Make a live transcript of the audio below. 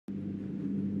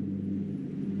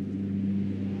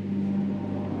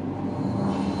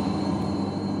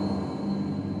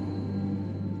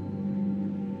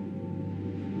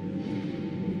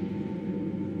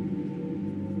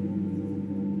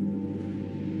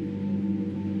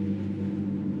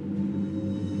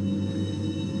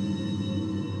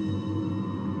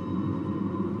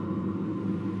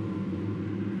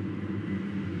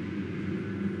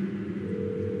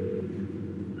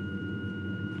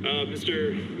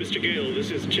Mr. Gale,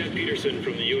 this is Chet Peterson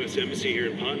from the U.S. Embassy here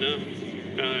in Patna.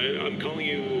 I'm calling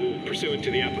you pursuant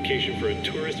to the application for a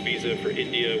tourist visa for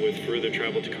India with further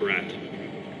travel to Korat.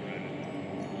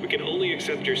 We can only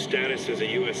accept your status as a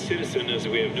U.S. citizen as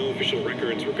we have no official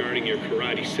records regarding your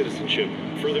Karati citizenship.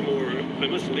 Furthermore, I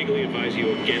must legally advise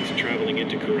you against traveling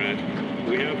into Korat.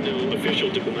 We have no official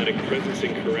diplomatic presence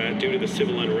in Korat due to the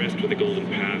civil unrest with the Golden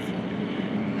Path.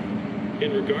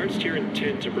 In regards to your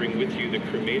intent to bring with you the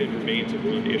cremated remains of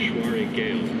one Ishwari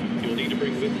Gale, you'll need to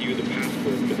bring with you the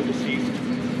passport for the deceased,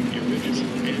 the original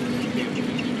and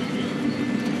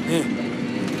Hey,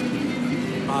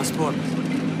 passport.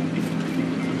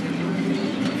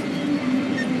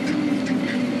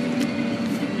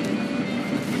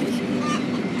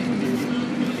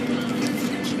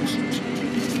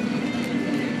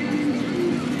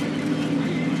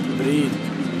 Breathe.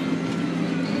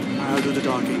 I'll do the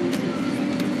talking.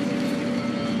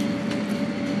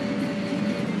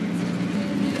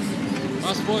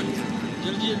 Passport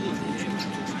जल्दी जल्दी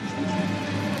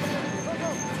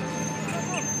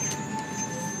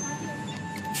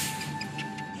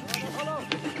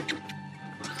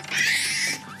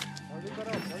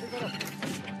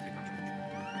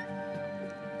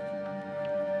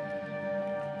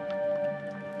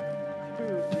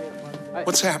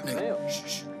What's happening?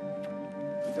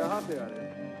 कहाँ पे आ रहे हैं?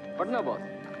 Patna boss.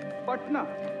 Patna?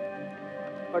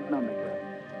 Patna में क्या?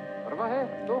 परवाह है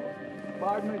तो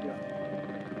बाद में क्या?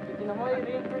 लेकिन हमारी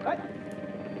रेंज में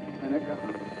मैंने कहा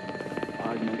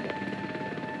आज में क्या?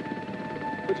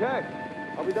 कुछ है?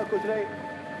 अभी तक कुछ नहीं।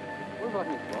 कोई बात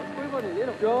नहीं बॉस, कोई बात नहीं, ले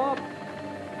लो। जॉब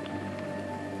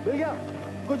मिल गया?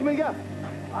 कुछ मिल गया?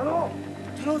 हेलो?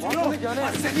 चलो चलो,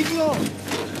 ऐसे निकलो।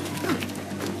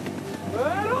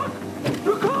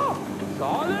 रुको!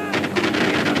 साले!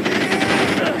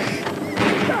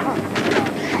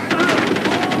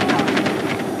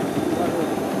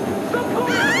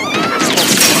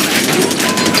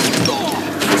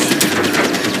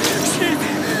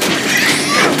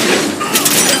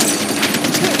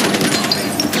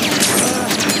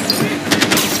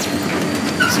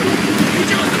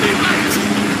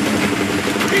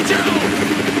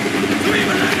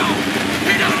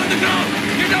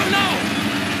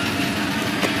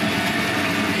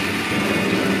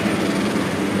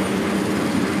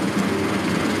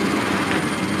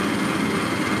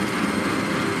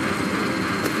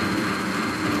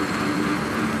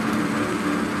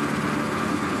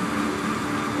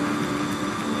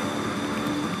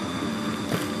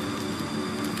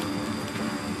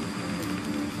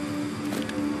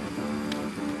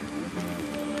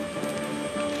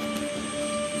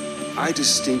 I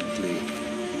distinctly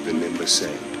remember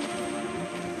saying,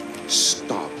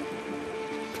 stop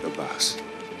the bus.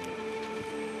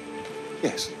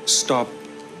 Yes, stop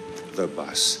the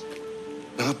bus.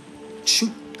 Not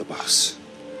shoot the bus.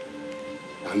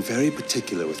 I'm very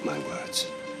particular with my words.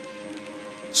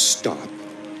 Stop.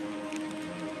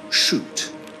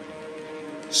 Shoot.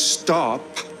 Stop.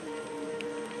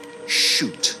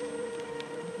 Shoot.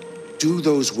 Do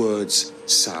those words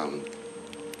sound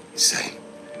the same?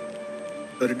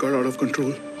 It got out of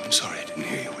control. I'm sorry, I didn't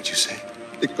hear you. What'd you say?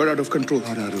 It got out of control.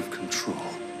 Got out of control.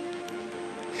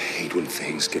 I hate when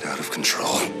things get out of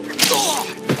control.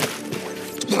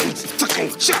 One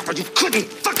fucking chopper, you couldn't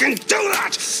fucking do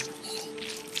that!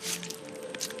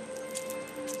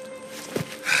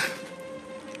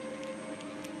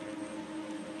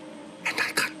 And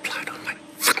I got blood on my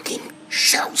fucking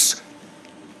shoes.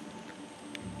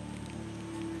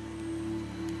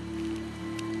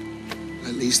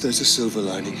 At least there's a silver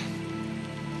lining.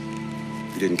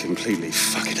 You didn't completely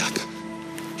fuck it up.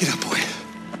 Get up, boy.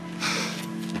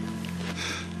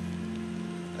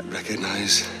 I'd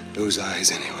recognize those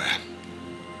eyes anywhere.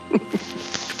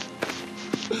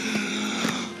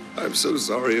 I'm so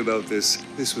sorry about this.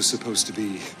 This was supposed to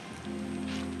be...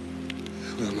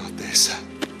 well, not this.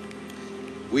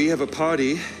 We have a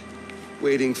party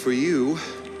waiting for you,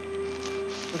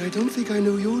 but I don't think I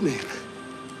know your name.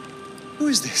 Who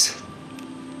is this?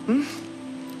 Hmm?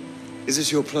 Is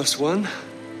this your +1?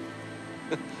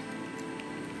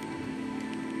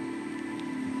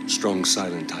 Strong,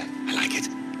 silent type. I like it.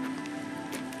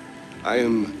 I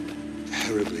am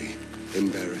terribly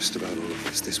embarrassed about all of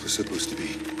this. This was supposed to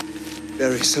be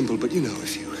very simple, but you know,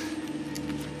 if you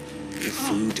give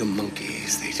food to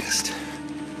monkeys, they just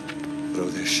throw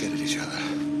their shit at each other.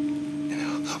 You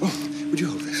know? Oh, would you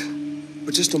hold this?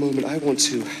 For just a moment, I want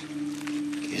to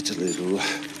get a little...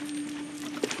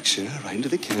 right into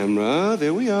the camera.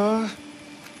 There we are.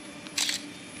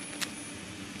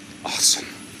 Awesome.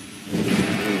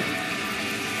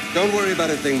 Don't worry about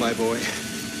a thing, my boy.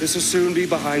 This will soon be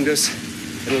behind us.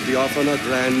 and we'll be off on our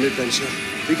grand adventure.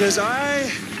 Because I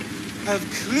have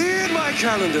cleared my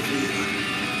calendar for you.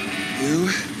 You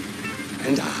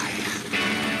and I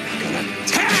are gonna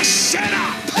tear shit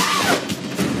up!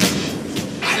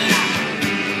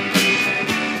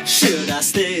 Should I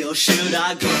stay or should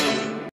I go?